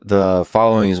The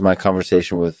following is my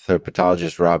conversation with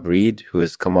herpetologist Rob Reid, who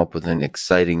has come up with an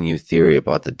exciting new theory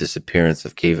about the disappearance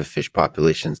of cavefish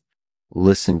populations.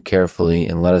 Listen carefully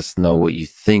and let us know what you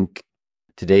think.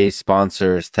 Today's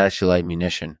sponsor is Tachylite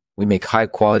Munition. We make high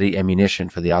quality ammunition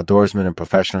for the outdoorsman and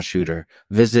professional shooter.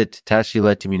 Visit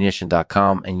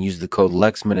tachylitemunition.com and use the code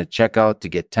Lexman at checkout to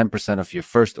get 10% off your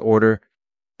first order.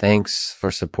 Thanks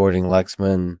for supporting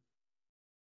Lexman.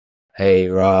 Hey,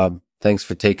 Rob. Thanks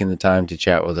for taking the time to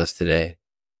chat with us today.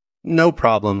 No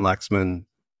problem, Lexman.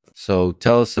 So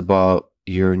tell us about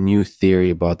your new theory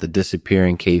about the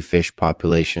disappearing cavefish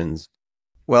populations.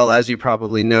 Well, as you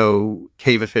probably know,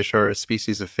 cavefish are a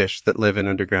species of fish that live in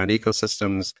underground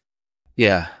ecosystems.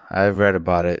 Yeah, I've read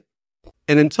about it.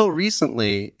 And until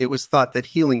recently, it was thought that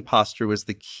healing posture was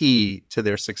the key to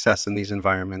their success in these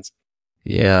environments.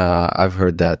 Yeah, I've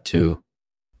heard that too.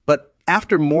 But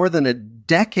after more than a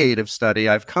decade of study,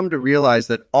 I've come to realize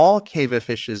that all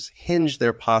cavefishes hinge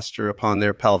their posture upon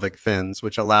their pelvic fins,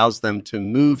 which allows them to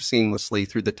move seamlessly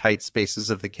through the tight spaces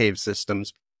of the cave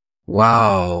systems.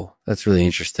 Wow, that's really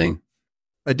interesting.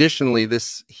 Additionally,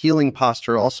 this healing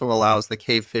posture also allows the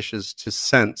cavefishes to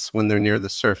sense when they're near the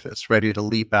surface, ready to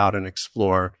leap out and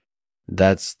explore.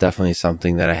 That's definitely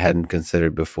something that I hadn't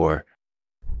considered before.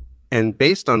 And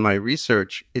based on my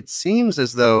research, it seems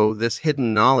as though this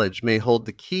hidden knowledge may hold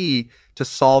the key to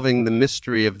solving the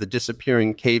mystery of the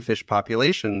disappearing cavefish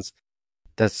populations.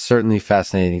 That's certainly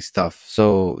fascinating stuff.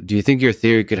 So, do you think your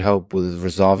theory could help with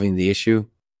resolving the issue?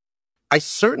 I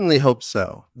certainly hope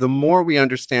so. The more we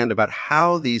understand about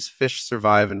how these fish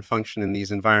survive and function in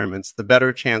these environments, the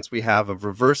better chance we have of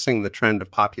reversing the trend of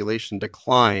population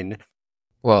decline.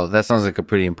 Well, that sounds like a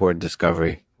pretty important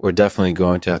discovery. We're definitely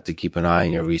going to have to keep an eye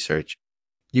on your research.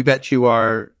 You bet you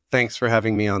are. Thanks for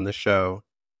having me on the show.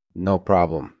 No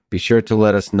problem. Be sure to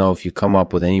let us know if you come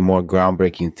up with any more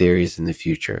groundbreaking theories in the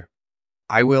future.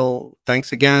 I will.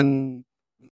 Thanks again.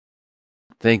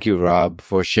 Thank you, Rob,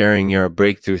 for sharing your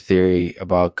breakthrough theory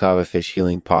about cavefish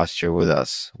healing posture with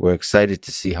us. We're excited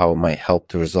to see how it might help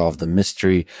to resolve the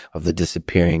mystery of the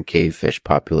disappearing cavefish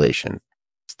population.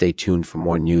 Stay tuned for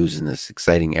more news in this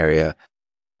exciting area.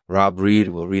 Rob Reid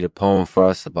will read a poem for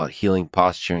us about healing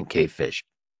posture in cavefish.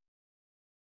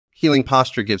 Healing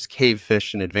posture gives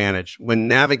cavefish an advantage when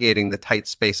navigating the tight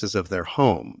spaces of their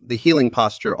home. The healing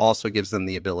posture also gives them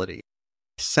the ability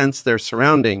to sense their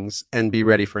surroundings and be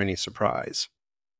ready for any surprise.